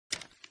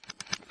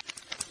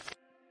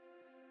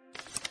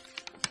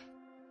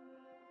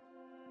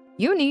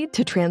You need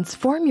to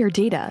transform your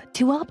data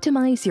to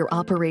optimize your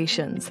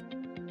operations.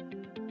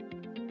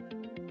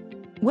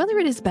 Whether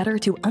it is better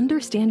to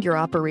understand your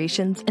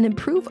operations and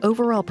improve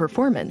overall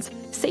performance,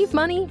 save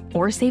money,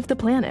 or save the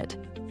planet.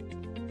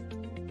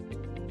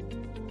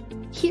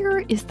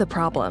 Here is the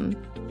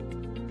problem.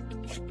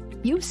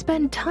 You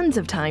spend tons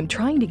of time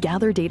trying to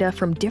gather data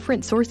from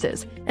different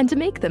sources and to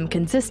make them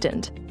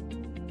consistent,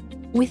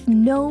 with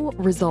no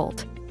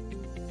result.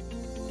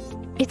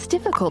 It's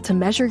difficult to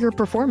measure your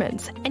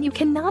performance, and you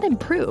cannot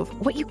improve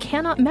what you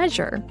cannot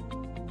measure.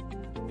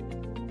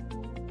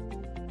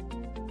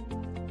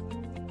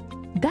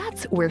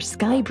 That's where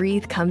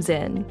SkyBreathe comes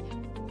in.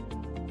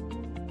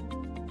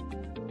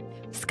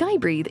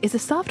 SkyBreathe is a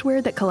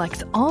software that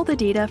collects all the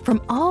data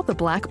from all the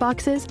black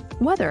boxes,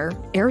 weather,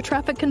 air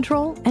traffic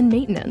control, and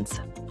maintenance.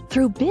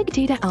 Through big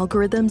data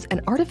algorithms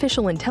and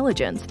artificial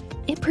intelligence,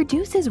 it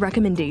produces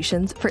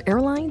recommendations for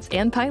airlines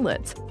and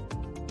pilots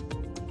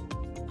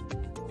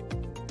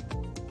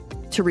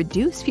to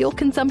reduce fuel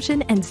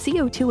consumption and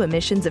CO2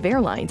 emissions of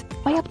airlines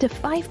by up to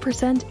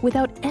 5%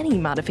 without any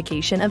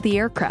modification of the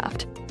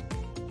aircraft.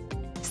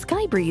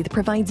 SkyBreathe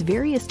provides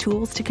various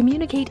tools to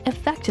communicate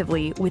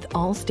effectively with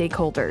all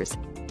stakeholders.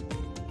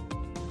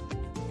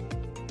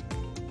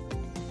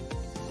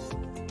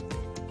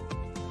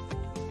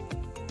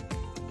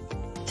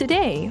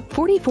 Today,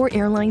 44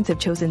 airlines have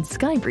chosen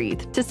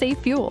SkyBreathe to save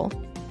fuel.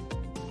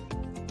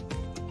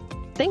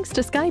 Thanks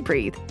to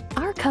SkyBreathe,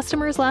 our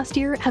customers last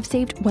year have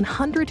saved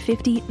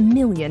 $150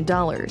 million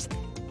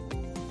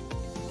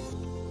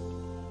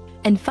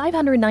and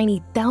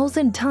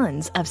 590,000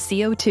 tons of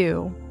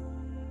CO2.